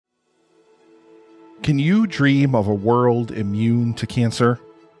Can you dream of a world immune to cancer?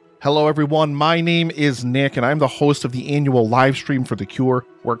 Hello everyone, my name is Nick and I'm the host of the annual live stream for The Cure,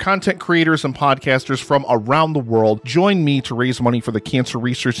 where content creators and podcasters from around the world join me to raise money for the Cancer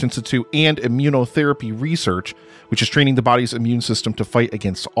Research Institute and immunotherapy research, which is training the body's immune system to fight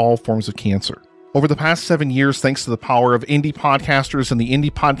against all forms of cancer. Over the past 7 years, thanks to the power of indie podcasters and the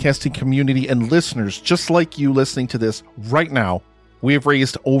indie podcasting community and listeners just like you listening to this right now, we have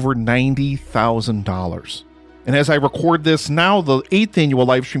raised over $90,000. And as I record this now, the 8th annual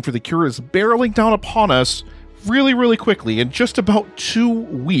live stream for The Cure is barreling down upon us really quickly in just about 2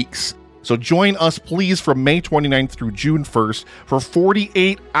 weeks. So join us please from May 29th through June 1st for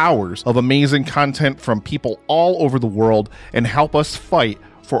 48 hours of amazing content from people all over the world and help us fight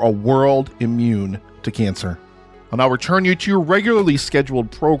for a world immune to cancer. I'll now return you to your regularly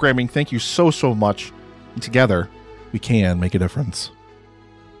scheduled programming. Thank you so much. And together, we can make a difference.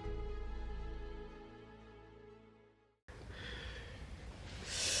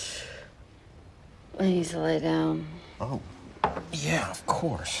 I need to lay down. Oh, yeah, of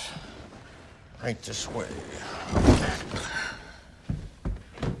course. Right this way.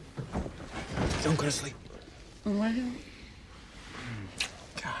 Don't go to sleep. What?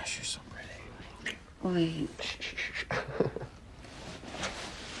 Gosh, you're so pretty. Wait.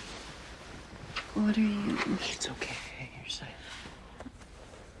 What are you... It's okay. You're safe.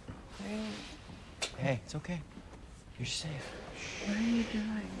 Hey, it's okay. You're safe. What are you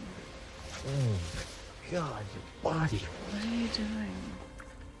doing? Oh, God, your body. What are you doing?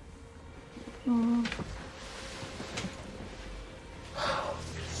 Oh.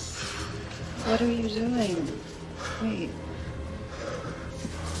 What are you doing? Wait.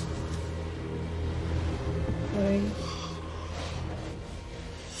 What are you...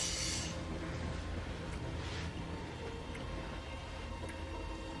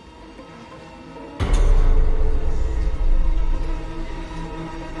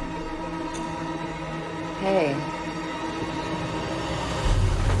 Hey.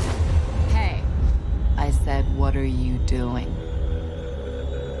 Hey. I said, what are you doing?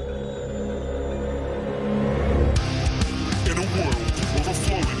 In a world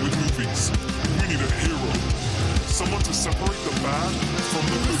overflowing with movies, we need a hero. Someone to separate the bad from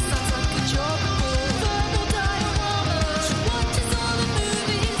the good.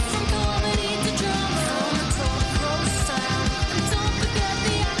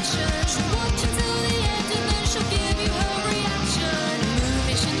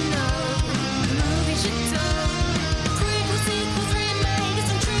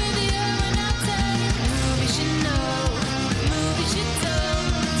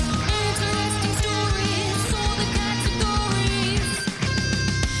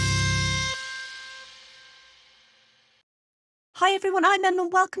 Hi everyone, I'm Emma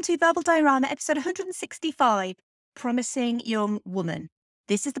and welcome to Verbal Diorama, episode 165, Promising Young Woman.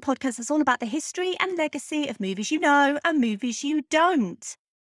 This is the podcast that's all about the history and legacy of movies you know and movies you don't.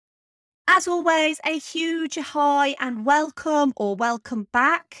 As always, a huge hi and welcome or welcome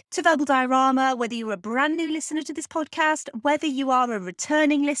back to Verbal Diorama, whether you're a brand new listener to this podcast, whether you are a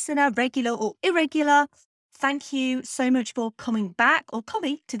returning listener, regular or irregular. Thank you so much for coming back or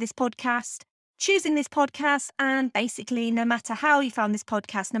coming to this podcast, choosing this podcast, and basically no matter how you found this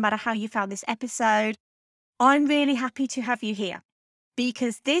podcast, no matter how you found this episode, I'm really happy to have you here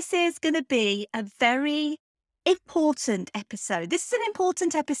because this is going to be a very important episode. This is an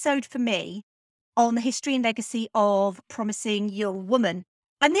important episode for me on the history and legacy of Promising Young Woman.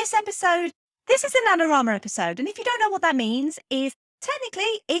 And this episode, this is an Anorama episode. And if you don't know what that means, is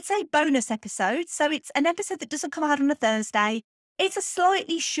technically it's a bonus episode. So it's an episode that doesn't come out on a Thursday. It's a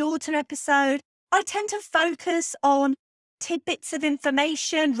slightly shorter episode. I tend to focus on tidbits of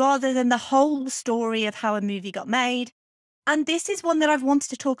information rather than the whole story of how a movie got made. And this is one that I've wanted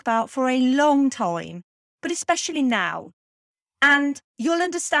to talk about for a long time, but especially now. And you'll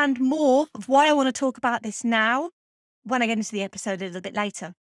understand more of why I want to talk about this now when I get into the episode a little bit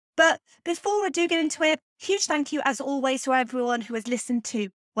later. But before I do get into it, huge thank you as always to everyone who has listened to,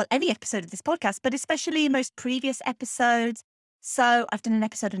 well, any episode of this podcast, but especially most previous episodes. So I've done an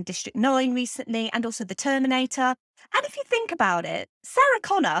episode on District 9 recently and also The Terminator. And if you think about it, Sarah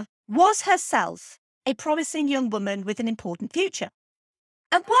Connor was herself a promising young woman with an important future.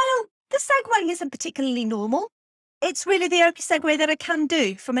 And while the segue isn't particularly normal, it's really the only segue that I can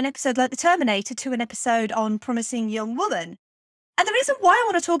do from an episode like The Terminator to an episode on Promising Young Woman. And the reason why I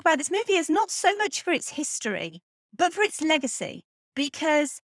want to talk about this movie is not so much for its history, but for its legacy.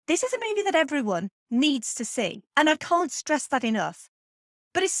 Because this is a movie that everyone needs to see. And I can't stress that enough.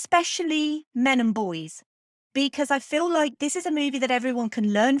 But especially men and boys. Because I feel like this is a movie that everyone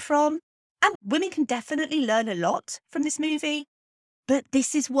can learn from And women can definitely learn a lot from this movie, but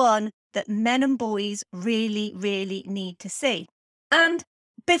this is one that men and boys really, really need to see. And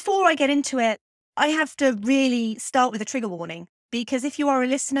before I get into it, I have to really start with a trigger warning, because if you are a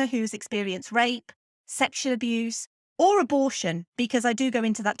listener who's experienced rape, sexual abuse, or abortion, because I do go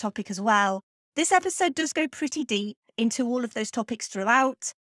into that topic as well, this episode does go pretty deep into all of those topics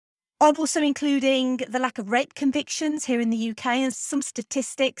throughout. I'm also including the lack of rape convictions here in the UK and some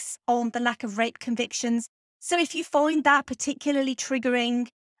statistics on the lack of rape convictions. So if you find that particularly triggering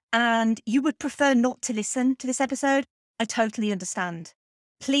and you would prefer not to listen to this episode, I totally understand.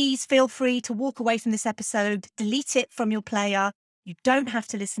 Please feel free to walk away from this episode, delete it from your player. You don't have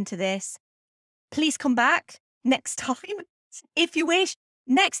to listen to this. Please come back next time if you wish.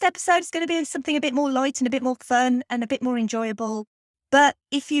 Next episode is going to be something a bit more light and a bit more fun and a bit more enjoyable. But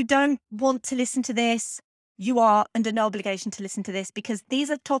if you don't want to listen to this, you are under no obligation to listen to this, because these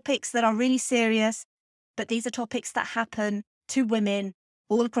are topics that are really serious, but these are topics that happen to women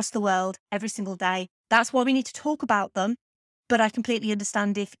all across the world every single day. That's why we need to talk about them. But I completely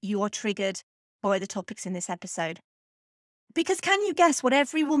understand if you are triggered by the topics in this episode. Because can you guess what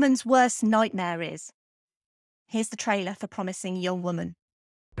every woman's worst nightmare is? Here's the trailer for Promising Young Woman.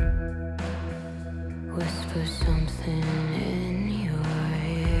 Whisper something in your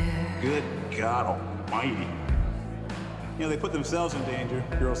ear. Good God almighty. You know, they put themselves in danger,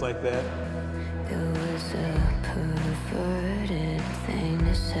 girls like that. It was a perverted thing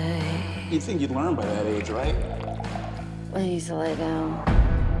to say. You'd think you'd learn by that age, right? Please lie down.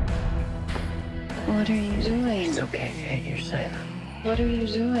 What are you doing? It's okay, hey, you're safe. What are you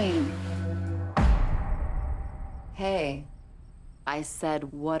doing? Hey, I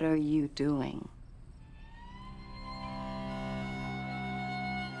said, what are you doing?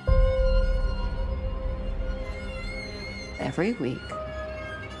 Every week,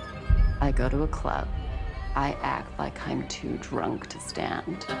 I go to a club. I act like I'm too drunk to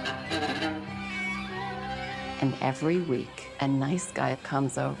stand. And every week, a nice guy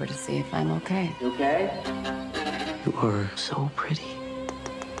comes over to see if I'm okay. You okay? You are so pretty.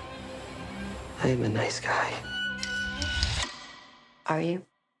 I am a nice guy. Are you?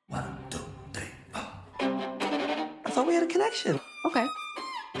 1, 2, 3, 4. I thought we had a connection. Okay.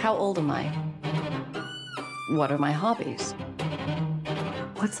 How old am I? What are my hobbies?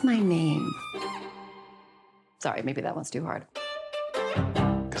 What's my name? Sorry, maybe that one's too hard.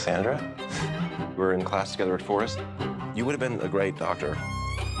 Cassandra? We were in class together at Forest. You would have been a great doctor.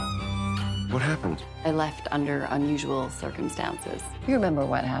 What happened? I left under unusual circumstances. You remember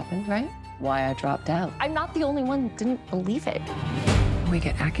what happened, right? Why I dropped out. I'm not the only one who didn't believe it. We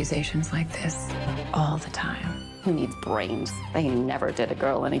get accusations like this all the time. Who needs brains? They never did a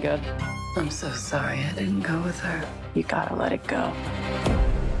girl any good. I'm so sorry I didn't go with her. You gotta let it go.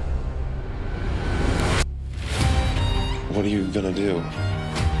 What are you gonna do?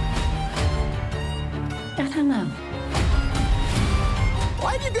 I don't know.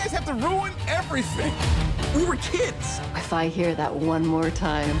 Why do you guys have to ruin everything? We were kids. If I hear that one more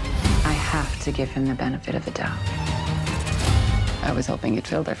time, I have to give him the benefit of the doubt. I was hoping you'd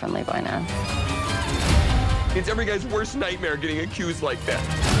feel differently by now. It's every guy's worst nightmare getting accused like that.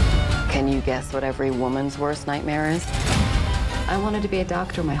 Can you guess what every woman's worst nightmare is? I wanted to be a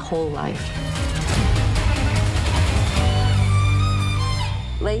doctor my whole life.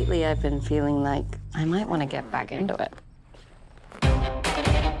 Lately, I've been feeling like I might want to get back into it.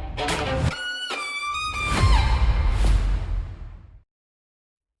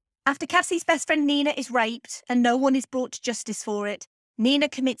 After Cassie's best friend Nina is raped and no one is brought to justice for it, Nina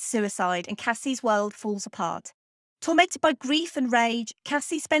commits suicide and Cassie's world falls apart. Tormented by grief and rage,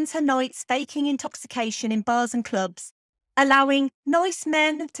 Cassie spends her nights faking intoxication in bars and clubs, allowing nice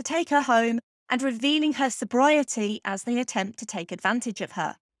men to take her home and revealing her sobriety as they attempt to take advantage of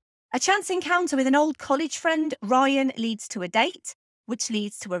her. A chance encounter with an old college friend, Ryan, leads to a date, which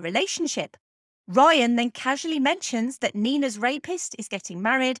leads to a relationship. Ryan then casually mentions that Nina's rapist is getting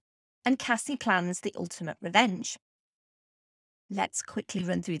married, and Cassie plans the ultimate revenge. Let's quickly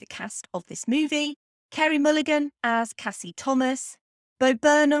run through the cast of this movie. Carey Mulligan as Cassie Thomas, Bo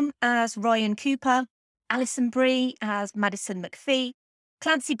Burnham as Ryan Cooper, Alison Brie as Madison McPhee,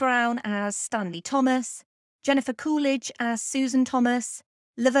 Clancy Brown as Stanley Thomas, Jennifer Coolidge as Susan Thomas,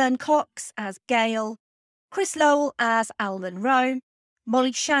 Laverne Cox as Gail, Chris Lowell as Al Monroe,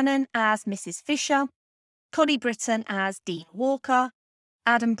 Molly Shannon as Mrs. Fisher, Connie Britton as Dean Walker,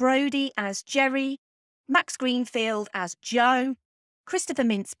 Adam Brody as Jerry, Max Greenfield as Joe, Christopher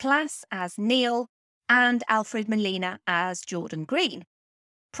Mintz-Plasse as Neil, and Alfred Molina as Jordan Green.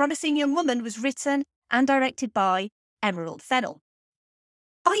 Promising Young Woman was written and directed by Emerald Fennell.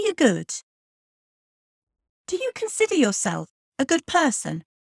 Are you good Do you consider yourself a good person?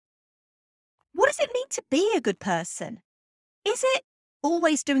 What does it mean to be a good person? Is it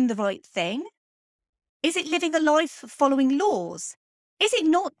always doing the right thing? Is it living a life following laws? Is it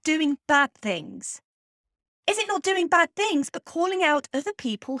not doing bad things? Is it not doing bad things but calling out other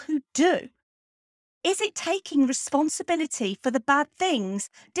people who do? Is it taking responsibility for the bad things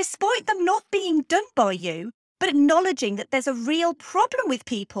despite them not being done by you, but acknowledging that there's a real problem with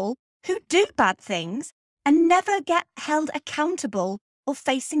people who do bad things and never get held accountable or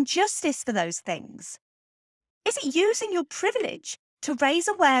facing justice for those things? Is it using your privilege to raise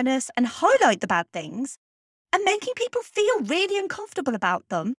awareness and highlight the bad things and making people feel really uncomfortable about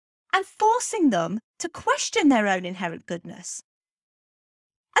them and forcing them to question their own inherent goodness?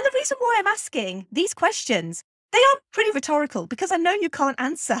 And the reason why I'm asking these questions, they are pretty rhetorical because I know you can't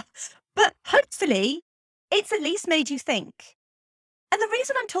answer, but hopefully it's at least made you think. And the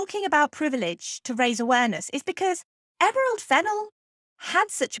reason I'm talking about privilege to raise awareness is because Emerald Fennell had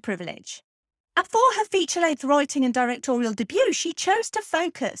such a privilege. And for her feature-length writing and directorial debut, she chose to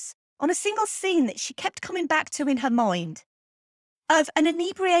focus on a single scene that she kept coming back to in her mind, of an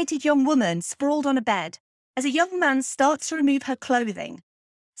inebriated young woman sprawled on a bed as a young man starts to remove her clothing.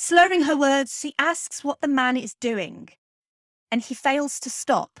 Slurring her words, she asks what the man is doing, and he fails to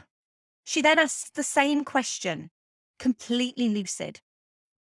stop. She then asks the same question, completely lucid.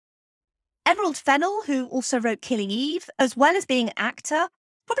 Emerald Fennell, who also wrote Killing Eve, as well as being an actor,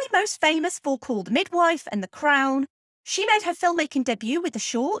 probably most famous for Called Midwife and The Crown, she made her filmmaking debut with the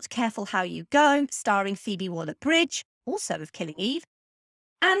short Careful How You Go, starring Phoebe Waller-Bridge, also of Killing Eve.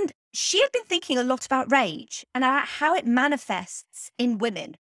 And she had been thinking a lot about rage and about how it manifests in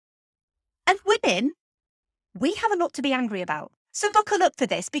women. And women, we have a lot to be angry about. So buckle up for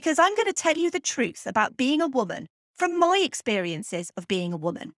this, because I'm going to tell you the truth about being a woman from my experiences of being a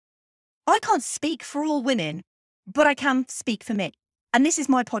woman. I can't speak for all women, but I can speak for me. And this is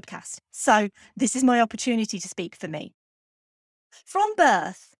my podcast, so this is my opportunity to speak for me. From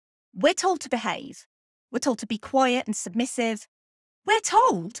birth, we're told to behave. We're told to be quiet and submissive. We're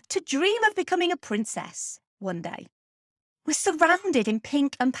told to dream of becoming a princess one day. We're surrounded in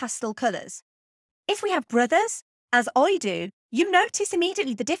pink and pastel colours. If we have brothers, as I do, you notice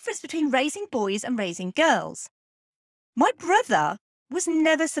immediately the difference between raising boys and raising girls. My brother was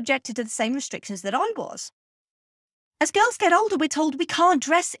never subjected to the same restrictions that I was. As girls get older, we're told we can't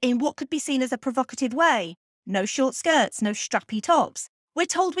dress in what could be seen as a provocative way. No short skirts, no strappy tops. We're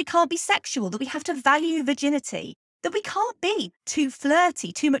told we can't be sexual, that we have to value virginity, that we can't be too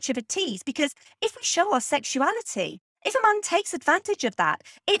flirty, too much of a tease, because if we show our sexuality, if a man takes advantage of that,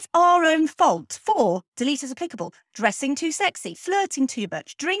 it's our own fault for, delete as applicable, dressing too sexy, flirting too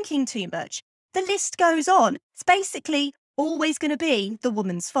much, drinking too much. The list goes on. It's basically always going to be the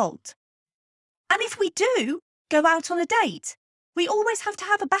woman's fault. And if we do go out on a date, we always have to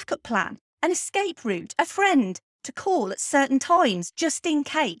have a backup plan, an escape route, a friend to call at certain times just in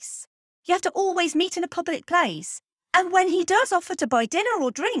case. You have to always meet in a public place. And when he does offer to buy dinner or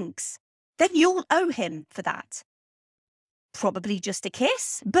drinks, then you'll owe him for that. Probably just a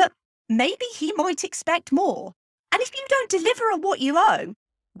kiss, but maybe he might expect more. And if you don't deliver on what you owe,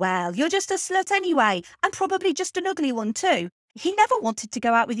 well, you're just a slut anyway, and probably just an ugly one too. He never wanted to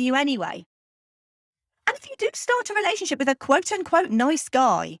go out with you anyway. And if you do start a relationship with a quote-unquote nice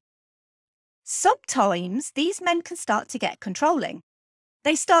guy, sometimes these men can start to get controlling.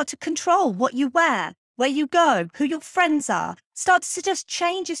 They start to control what you wear, where you go, who your friends are, start to suggest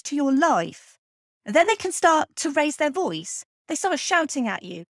changes to your life. And then they can start to raise their voice. They start shouting at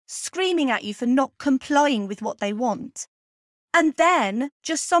you, screaming at you for not complying with what they want. And then,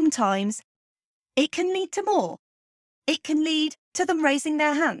 just sometimes, it can lead to more. It can lead to them raising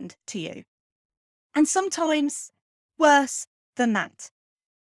their hand to you. And sometimes, worse than that.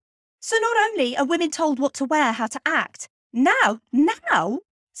 So not only are women told what to wear, how to act, now,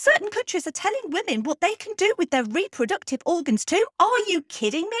 certain countries are telling women what they can do with their reproductive organs too. Are you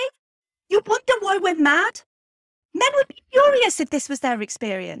kidding me? You wonder why we're mad? Men would be furious if this was their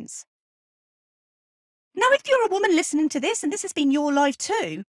experience. Now, if you're a woman listening to this and this has been your life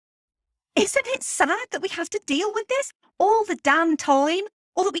too, isn't it sad that we have to deal with this all the damn time,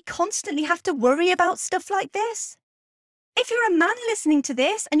 or that we constantly have to worry about stuff like this? If you're a man listening to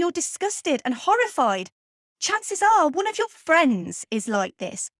this and you're disgusted and horrified, chances are one of your friends is like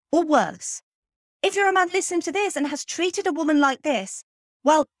this, or worse. If you're a man listening to this and has treated a woman like this,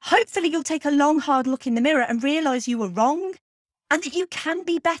 well, hopefully you'll take a long, hard look in the mirror and realise you were wrong and that you can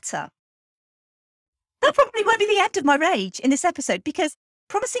be better. That probably won't be the end of my rage in this episode, because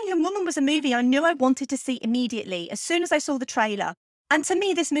Promising Young Woman was a movie I knew I wanted to see immediately as soon as I saw the trailer. And to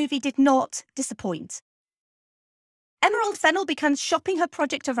me, this movie did not disappoint. Emerald Fennell began shopping her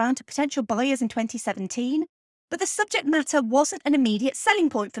project around to potential buyers in 2017, but the subject matter wasn't an immediate selling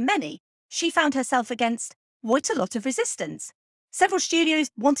point for many. She found herself against quite a lot of resistance. Several studios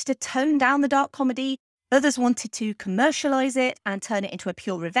wanted to tone down the dark comedy, others wanted to commercialise it and turn it into a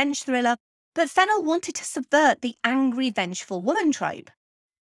pure revenge thriller, but Fennell wanted to subvert the angry, vengeful woman trope.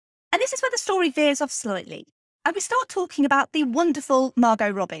 And this is where the story veers off slightly, and we start talking about the wonderful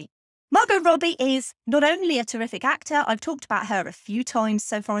Margot Robbie. Margot Robbie is not only a terrific actor, I've talked about her a few times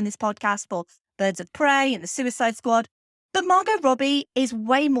so far in this podcast for Birds of Prey and The Suicide Squad, but Margot Robbie is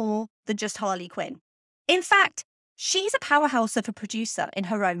way more than just Harley Quinn. In fact, she's a powerhouse of a producer in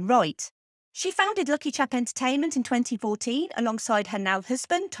her own right. She founded Lucky Chap Entertainment in 2014 alongside her now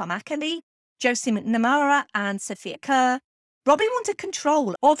husband, Tom Ackerley, Josie McNamara and Sophia Kerr. Robbie wanted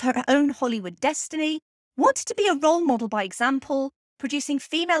control of her own Hollywood destiny, wanted to be a role model by example, producing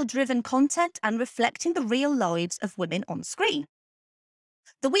female-driven content and reflecting the real lives of women on screen.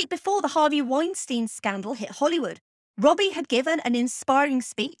 The week before the Harvey Weinstein scandal hit Hollywood, Robbie had given an inspiring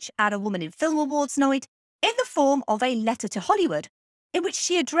speech at a Woman in Film Awards night in the form of a letter to Hollywood, in which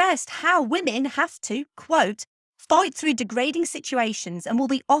she addressed how women have to, quote, fight through degrading situations and will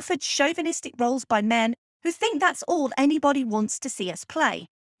be offered chauvinistic roles by men who think that's all anybody wants to see us play.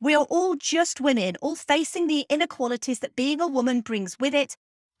 We are all just women, all facing the inequalities that being a woman brings with it.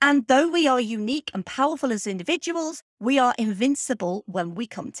 And though we are unique and powerful as individuals, we are invincible when we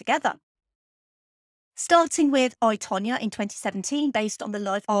come together. Starting with I, Tonya in 2017, based on the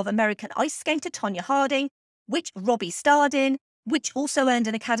life of American ice skater Tonya Harding, which Robbie starred in, which also earned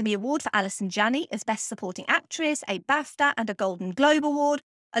an Academy Award for Allison Janney as Best Supporting Actress, a BAFTA and a Golden Globe Award,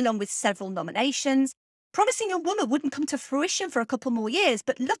 along with several nominations. Promising Young Woman wouldn't come to fruition for a couple more years,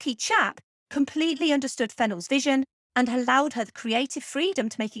 but Lucky Chap completely understood Fennell's vision and allowed her the creative freedom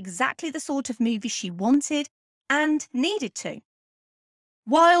to make exactly the sort of movie she wanted and needed to.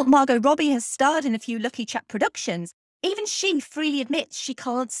 While Margot Robbie has starred in a few Lucky Chap productions, even she freely admits she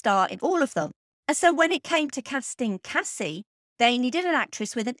can't star in all of them. And so when it came to casting Cassie, they needed an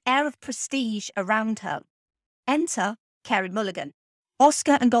actress with an air of prestige around her. Enter Carey Mulligan.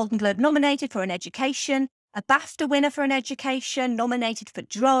 Oscar and Golden Globe nominated for An Education, a BAFTA winner for An Education, nominated for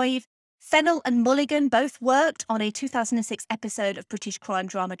Drive. Fennell and Mulligan both worked on a 2006 episode of British crime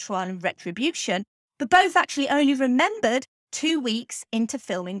drama Trial and Retribution, but both actually only remembered 2 weeks into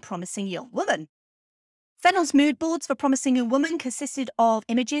filming Promising Young Woman. Fennell's mood boards for Promising Young Woman consisted of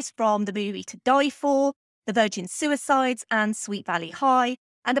images from the movie To Die For, The Virgin Suicides and Sweet Valley High,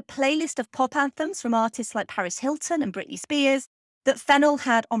 and a playlist of pop anthems from artists like Paris Hilton and Britney Spears that Fennell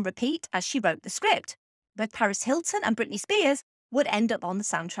had on repeat as she wrote the script. Both Paris Hilton and Britney Spears would end up on the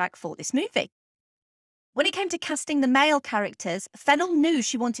soundtrack for this movie. When it came to casting the male characters, Fennell knew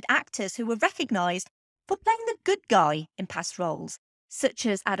she wanted actors who were recognised for playing the good guy in past roles, such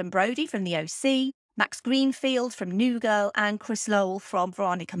as Adam Brody from The OC, Max Greenfield from New Girl, and Chris Lowell from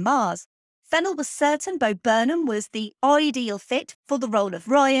Veronica Mars. Fennell was certain Bo Burnham was the ideal fit for the role of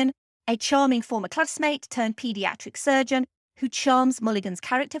Ryan, a charming former classmate turned paediatric surgeon who charms Mulligan's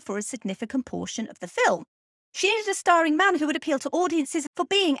character for a significant portion of the film. She needed a starring man who would appeal to audiences for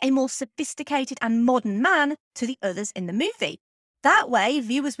being a more sophisticated and modern man to the others in the movie. That way,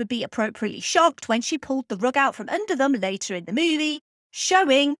 viewers would be appropriately shocked when she pulled the rug out from under them later in the movie,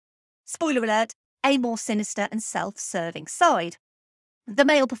 showing, spoiler alert, a more sinister and self-serving side. The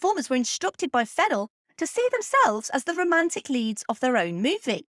male performers were instructed by Fennell to see themselves as the romantic leads of their own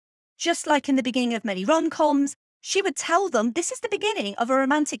movie. Just like in the beginning of many rom-coms, she would tell them this is the beginning of a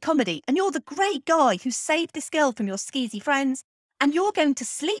romantic comedy and you're the great guy who saved this girl from your skeezy friends and you're going to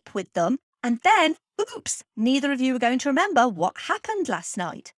sleep with them and then, oops, neither of you are going to remember what happened last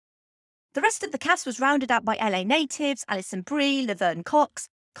night. The rest of the cast was rounded out by LA natives, Alison Brie, Laverne Cox,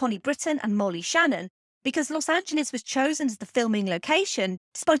 Connie Britton and Molly Shannon, because Los Angeles was chosen as the filming location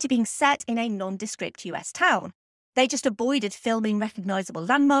despite it being set in a nondescript US town. They just avoided filming recognisable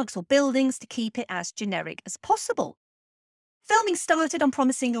landmarks or buildings to keep it as generic as possible. Filming started on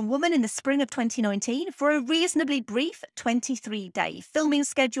Promising Young Woman in the spring of 2019 for a reasonably brief 23-day filming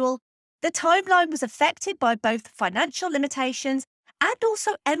schedule. The timeline was affected by both financial limitations and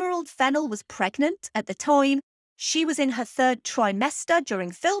also Emerald Fennell was pregnant at the time. She was in her 3rd trimester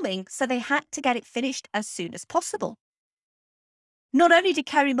during filming, so they had to get it finished as soon as possible. Not only did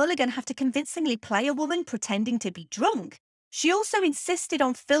Carey Mulligan have to convincingly play a woman pretending to be drunk, she also insisted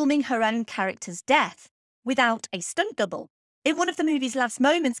on filming her own character's death without a stunt double. In one of the movie's last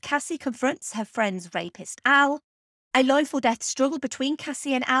moments, Cassie confronts her friend's rapist, Al. A life or death struggle between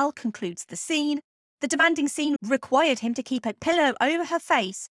Cassie and Al concludes the scene. The demanding scene required him to keep a pillow over her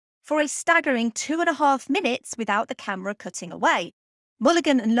face for a staggering 2.5 minutes without the camera cutting away.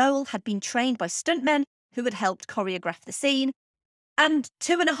 Mulligan and Lowell had been trained by stuntmen who had helped choreograph the scene, and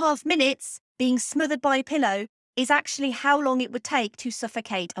 2.5 minutes being smothered by a pillow is actually how long it would take to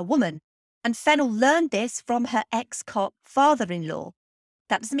suffocate a woman. And Fennell learned this from her ex-cop father-in-law.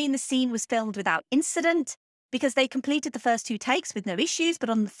 That doesn't mean the scene was filmed without incident, because they completed the first 2 takes with no issues, but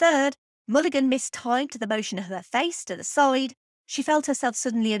on the third, Mulligan mistimed the motion of her face to the side. She felt herself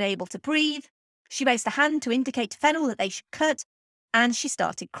suddenly unable to breathe. She raised a hand to indicate to Fennell that they should cut, and she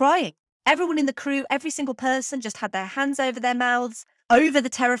started crying. Everyone in the crew, every single person just had their hands over their mouths over the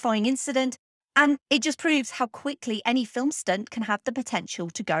terrifying incident, and it just proves how quickly any film stunt can have the potential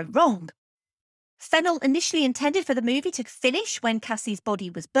to go wrong. Fennell initially intended for the movie to finish when Cassie's body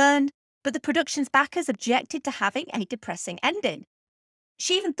was burned, but the production's backers objected to having a depressing ending.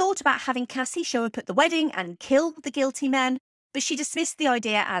 She even thought about having Cassie show up at the wedding and kill the guilty men, but she dismissed the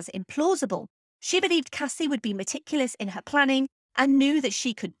idea as implausible. She believed Cassie would be meticulous in her planning and knew that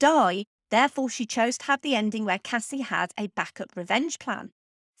she could die, therefore she chose to have the ending where Cassie had a backup revenge plan.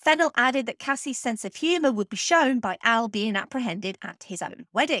 Fennell added that Cassie's sense of humour would be shown by Al being apprehended at his own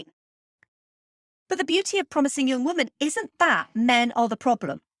wedding. But the beauty of Promising Young Woman isn't that men are the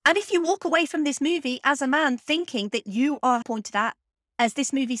problem. And if you walk away from this movie as a man thinking that you are pointed at as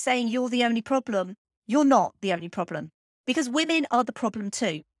this movie saying you're the only problem, you're not the only problem. Because women are the problem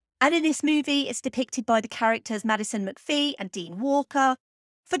too. And in this movie, it's depicted by the characters Madison McPhee and Dean Walker.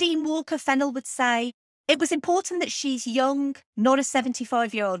 For Dean Walker, Fennell would say, it was important that she's young, not a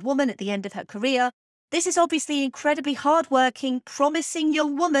 75-year-old woman at the end of her career. This is obviously an incredibly hardworking, promising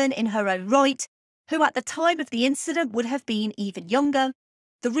young woman in her own right, who at the time of the incident would have been even younger.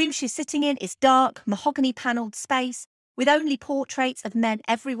 The room she's sitting in is dark, mahogany-panelled space, with only portraits of men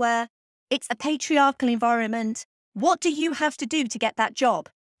everywhere. It's a patriarchal environment. What do you have to do to get that job?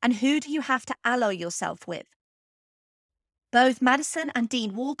 And who do you have to ally yourself with? Both Madison and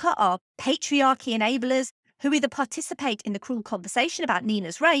Dean Walker are patriarchy enablers who either participate in the cruel conversation about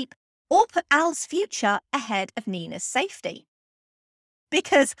Nina's rape or put Al's future ahead of Nina's safety.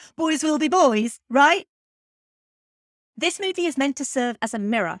 Because boys will be boys, right? This movie is meant to serve as a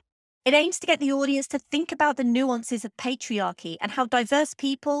mirror. It aims to get the audience to think about the nuances of patriarchy and how diverse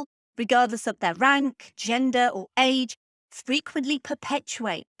people, regardless of their rank, gender, or age, frequently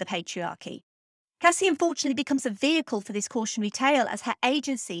perpetuate the patriarchy. Cassie unfortunately becomes a vehicle for this cautionary tale as her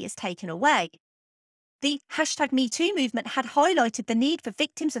agency is taken away. The #MeToo movement had highlighted the need for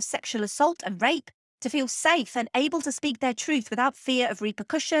victims of sexual assault and rape to feel safe and able to speak their truth without fear of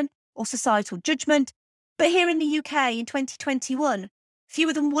repercussion or societal judgment. But here in the UK in 2021,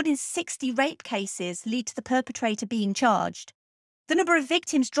 fewer than 1 in 60 rape cases lead to the perpetrator being charged. The number of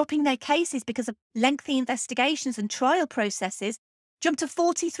victims dropping their cases because of lengthy investigations and trial processes jumped to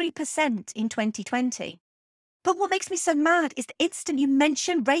 43% in 2020. But what makes me so mad is the instant you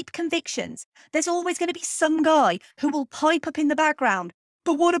mention rape convictions, there's always going to be some guy who will pipe up in the background.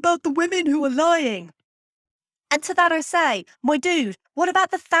 But what about the women who are lying? And to that I say, my dude, what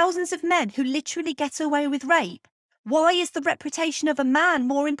about the thousands of men who literally get away with rape? Why is the reputation of a man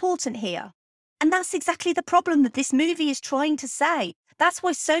more important here? And that's exactly the problem that this movie is trying to say. That's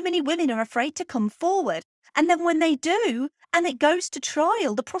why so many women are afraid to come forward. And then when they do, and it goes to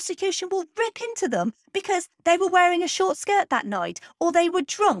trial, the prosecution will rip into them because they were wearing a short skirt that night, or they were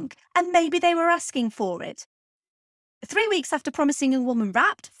drunk, and maybe they were asking for it. 3 weeks after Promising Young Woman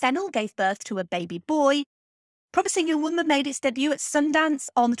wrapped, Fennell gave birth to a baby boy. Promising Young Woman made its debut at Sundance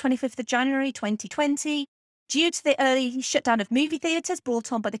on the 25th of January 2020. Due to the early shutdown of movie theatres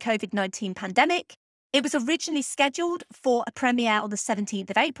brought on by the COVID-19 pandemic, it was originally scheduled for a premiere on the 17th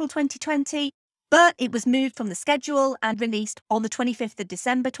of April 2020, but it was moved from the schedule and released on the 25th of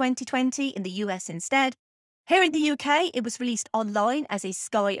December 2020 in the US instead. Here in the UK, it was released online as a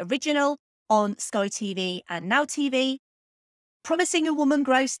Sky original on Sky TV and Now TV. Promising Young Woman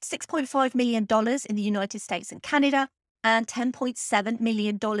grossed $6.5 million in the United States and Canada and $10.7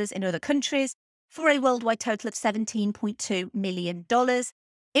 million in other countries for a worldwide total of $17.2 million.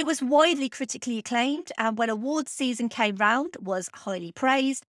 It was widely critically acclaimed and when awards season came round was highly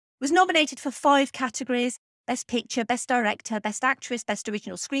praised. It was nominated for 5 categories: Best Picture, Best Director, Best Actress, Best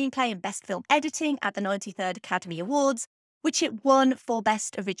Original Screenplay and Best Film Editing at the 93rd Academy Awards, which it won for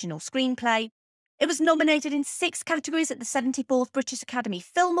Best Original Screenplay. It was nominated in 6 categories at the 74th British Academy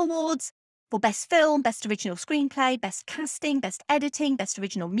Film Awards for Best Film, Best Original Screenplay, Best Casting, Best Editing, Best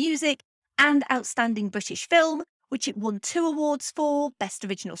Original Music, and Outstanding British Film, which it won 2 awards for, Best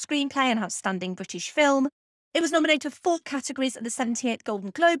Original Screenplay and Outstanding British Film. It was nominated for 4 categories at the 78th Golden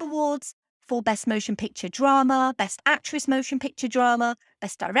Globe Awards for Best Motion Picture Drama, Best Actress Motion Picture Drama,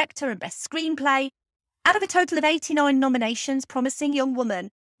 Best Director and Best Screenplay. Out of a total of 89 nominations, Promising Young Woman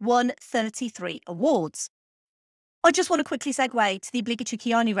won 33 awards. I just want to quickly segue to the obligatory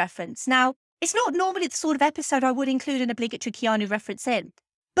Keanu reference. Now, it's not normally the sort of episode I would include an obligatory Keanu reference in,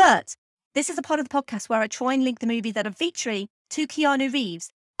 but this is a part of the podcast where I try and link the movie that I'm featuring to Keanu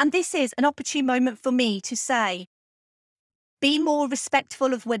Reeves, and this is an opportune moment for me to say, be more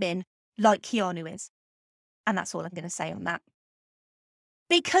respectful of women like Keanu is. And that's all I'm going to say on that.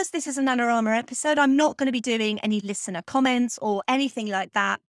 Because this is a NaNoWriMo episode, I'm not going to be doing any listener comments or anything like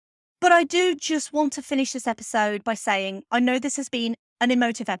that. But I do just want to finish this episode by saying, I know this has been an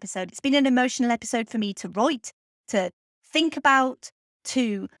emotive episode. It's been an emotional episode for me to write, to think about,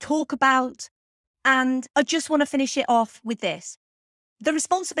 to talk about. And I just want to finish it off with this. The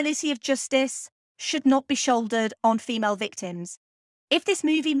responsibility of justice should not be shouldered on female victims. If this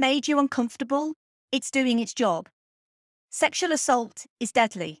movie made you uncomfortable, it's doing its job. Sexual assault is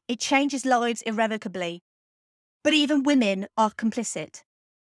deadly. It changes lives irrevocably. But even women are complicit.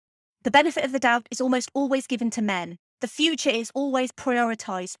 The benefit of the doubt is almost always given to men. The future is always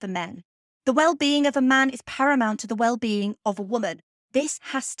prioritised for men. The well-being of a man is paramount to the well-being of a woman. This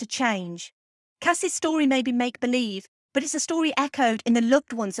has to change. Cassie's story may be make-believe, but it's a story echoed in the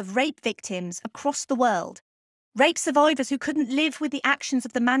loved ones of rape victims across the world. Rape survivors who couldn't live with the actions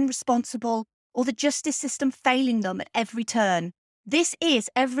of the man responsible or the justice system failing them at every turn. This is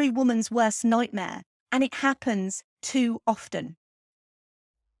every woman's worst nightmare, and it happens too often.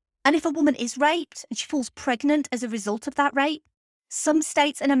 And if a woman is raped and she falls pregnant as a result of that rape, some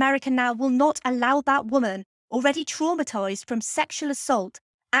states in America now will not allow that woman, already traumatized from sexual assault,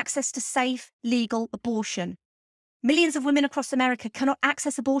 access to safe, legal abortion. Millions of women across America cannot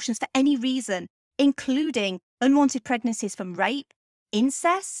access abortions for any reason, including unwanted pregnancies from rape,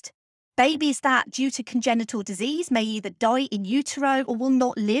 incest, babies that, due to congenital disease, may either die in utero or will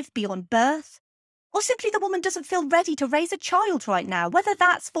not live beyond birth, or simply the woman doesn't feel ready to raise a child right now, whether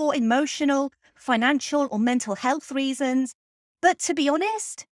that's for emotional, financial, or mental health reasons. But to be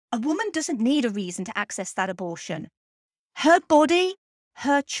honest, a woman doesn't need a reason to access that abortion. Her body,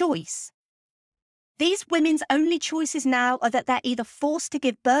 her choice. These women's only choices now are that they're either forced to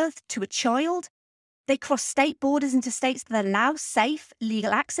give birth to a child, they cross state borders into states that allow safe,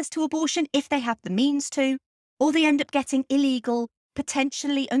 legal access to abortion if they have the means to, or they end up getting illegal,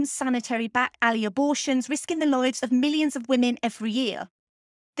 potentially unsanitary back alley abortions, risking the lives of millions of women every year.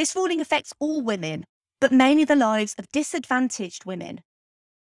 This ruling affects all women, but mainly the lives of disadvantaged women.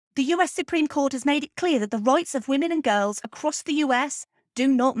 The US Supreme Court has made it clear that the rights of women and girls across the US do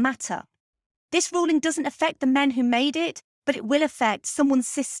not matter. This ruling doesn't affect the men who made it, but it will affect someone's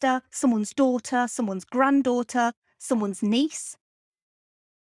sister, someone's daughter, someone's granddaughter, someone's niece.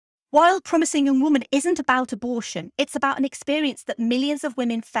 While Promising Young Woman isn't about abortion, it's about an experience that millions of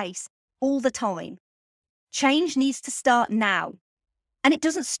women face all the time. Change needs to start now. And it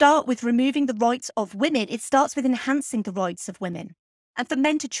doesn't start with removing the rights of women, it starts with enhancing the rights of women. And for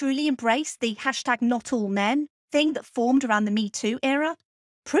men to truly embrace the #NotAllMen thing that formed around the Me Too era,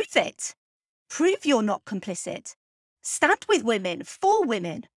 prove it. Prove you're not complicit. Stand with women, for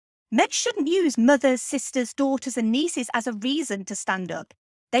women. Men shouldn't use mothers, sisters, daughters, and nieces as a reason to stand up.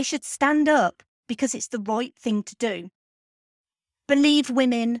 They should stand up because it's the right thing to do. Believe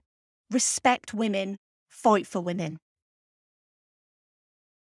women, respect women, fight for women.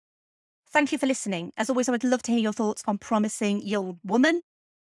 Thank you for listening. As always, I would love to hear your thoughts on Promising Young Woman.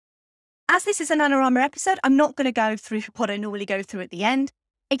 As this is a NaNoWriMo episode, I'm not going to go through what I normally go through at the end,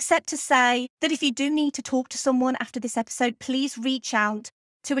 except to say that if you do need to talk to someone after this episode, please reach out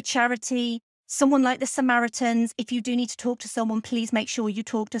to a charity, someone like the Samaritans. If you do need to talk to someone, please make sure you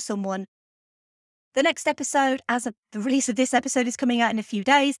talk to someone. The next episode, as of the release of this episode, is coming out in a few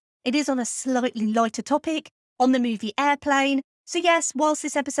days. It is on a slightly lighter topic, on the movie Airplane. So yes, whilst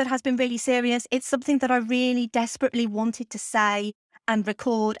this episode has been really serious, it's something that I really desperately wanted to say and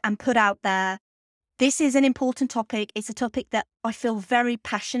record and put out there. This is an important topic. It's a topic that I feel very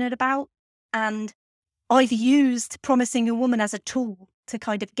passionate about, and I've used Promising a Woman as a tool to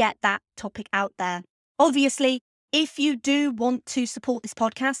kind of get that topic out there. Obviously, if you do want to support this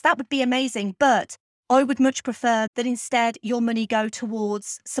podcast, that would be amazing, but I would much prefer that instead your money go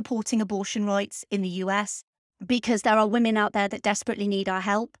towards supporting abortion rights in the US, because there are women out there that desperately need our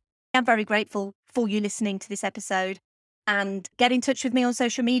help. I'm very grateful for you listening to this episode, and get in touch with me on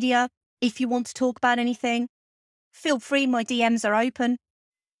social media. If you want to talk about anything, feel free, my DMs are open.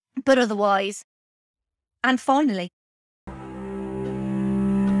 But otherwise, and finally,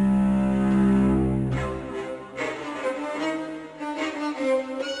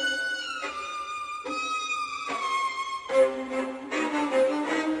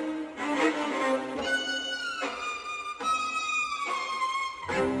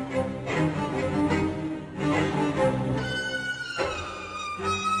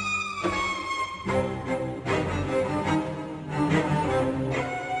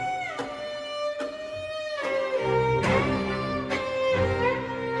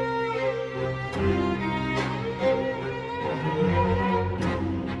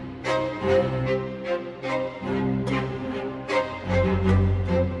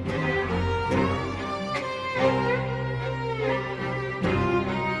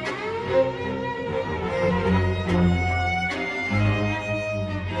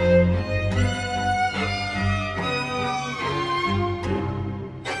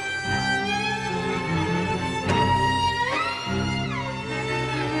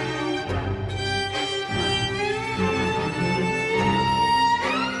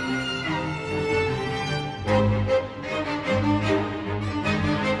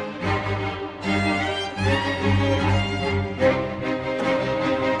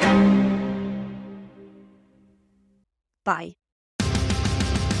 Bye.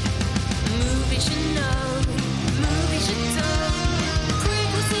 Movies you know.